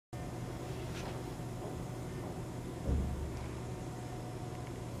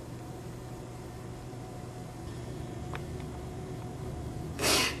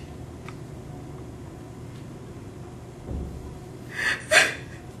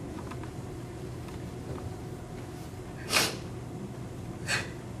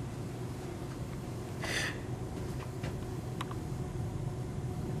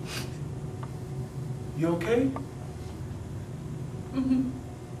okay? Mm-hmm.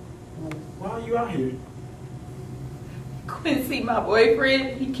 Why are you out here? Quincy, my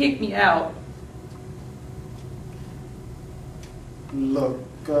boyfriend, he kicked me out. Look,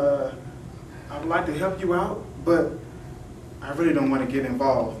 I would like to help you out, but I really don't want to get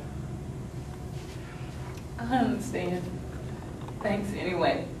involved. I understand. Thanks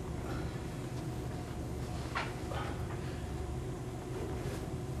anyway.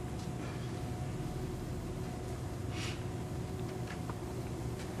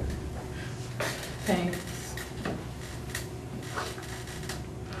 Thanks.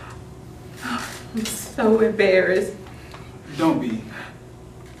 I'm so embarrassed. Don't be.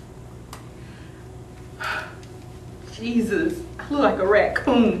 Jesus, I look like a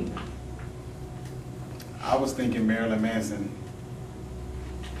raccoon. I was thinking Marilyn Manson.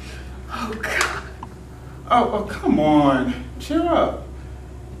 Oh, God. Oh, come on. Cheer up.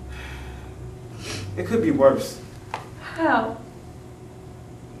 It could be worse. How?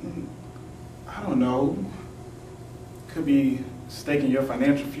 I don't know. Could be staking your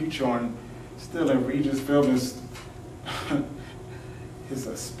financial future on stealing Regis Philbin's his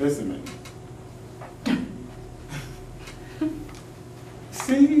a specimen.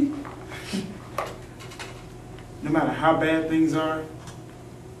 See? No matter how bad things are,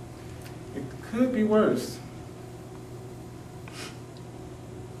 it could be worse.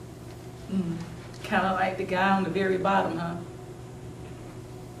 Kind of like the guy on the very bottom, huh?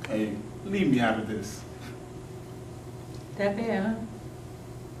 Hey, leave me out of this. That bad, huh?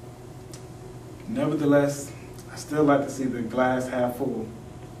 Nevertheless, I still like to see the glass half full.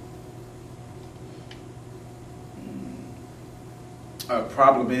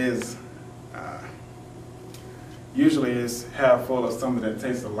 Problem is, usually it's half full of something that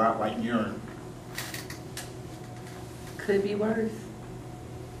tastes a lot like urine. Could be worse.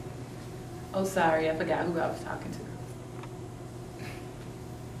 Oh, sorry, I forgot who I was talking to.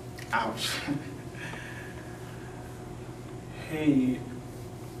 Ouch. Hey,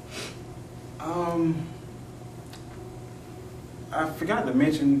 I forgot to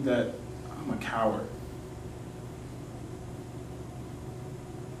mention that I'm a coward.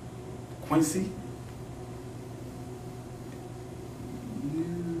 Quincy?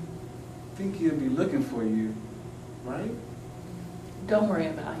 You think he'll be looking for you, right? Don't worry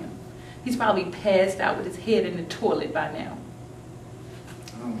about him. He's probably passed out with his head in the toilet by now.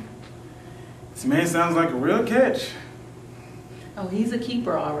 Oh, this man sounds like a real catch. Oh, he's a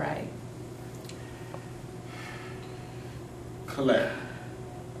keeper, all right. Collette.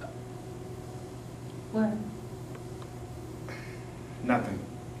 What? Nothing.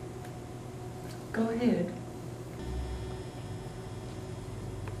 Go ahead.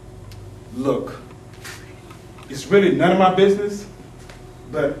 Look, it's really none of my business,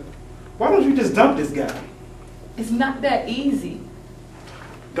 but why don't you just dump this guy? It's not that easy.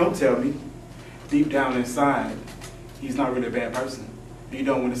 Don't tell me. Deep down inside, he's not really a bad person. And you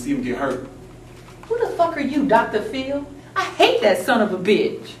don't want to see him get hurt. Who the fuck are you, Dr. Phil? I hate that son of a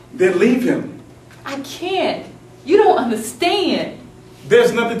bitch. Then leave him. I can't. You don't understand.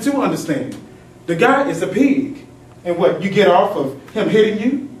 There's nothing to understand. The guy is a pig. And what, you get off of him hitting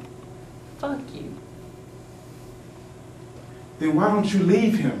you? Fuck you. Then why don't you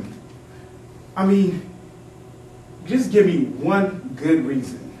leave him? I mean, just give me one good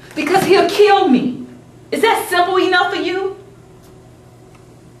reason. Because he'll kill me. Is that simple enough for you?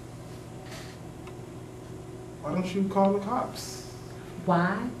 Why don't you call the cops?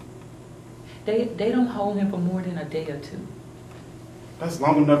 Why? They don't hold him for more than a day or two. That's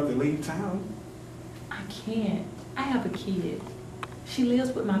long enough to leave town. I can't. I have a kid. She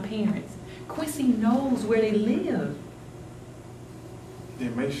lives with my parents. Quincy knows where they live.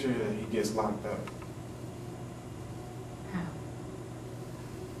 Then make sure that he gets locked up. How?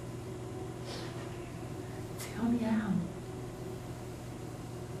 Tell me how.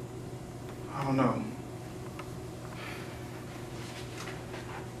 I don't know.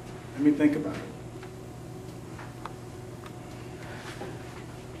 Let me think about it.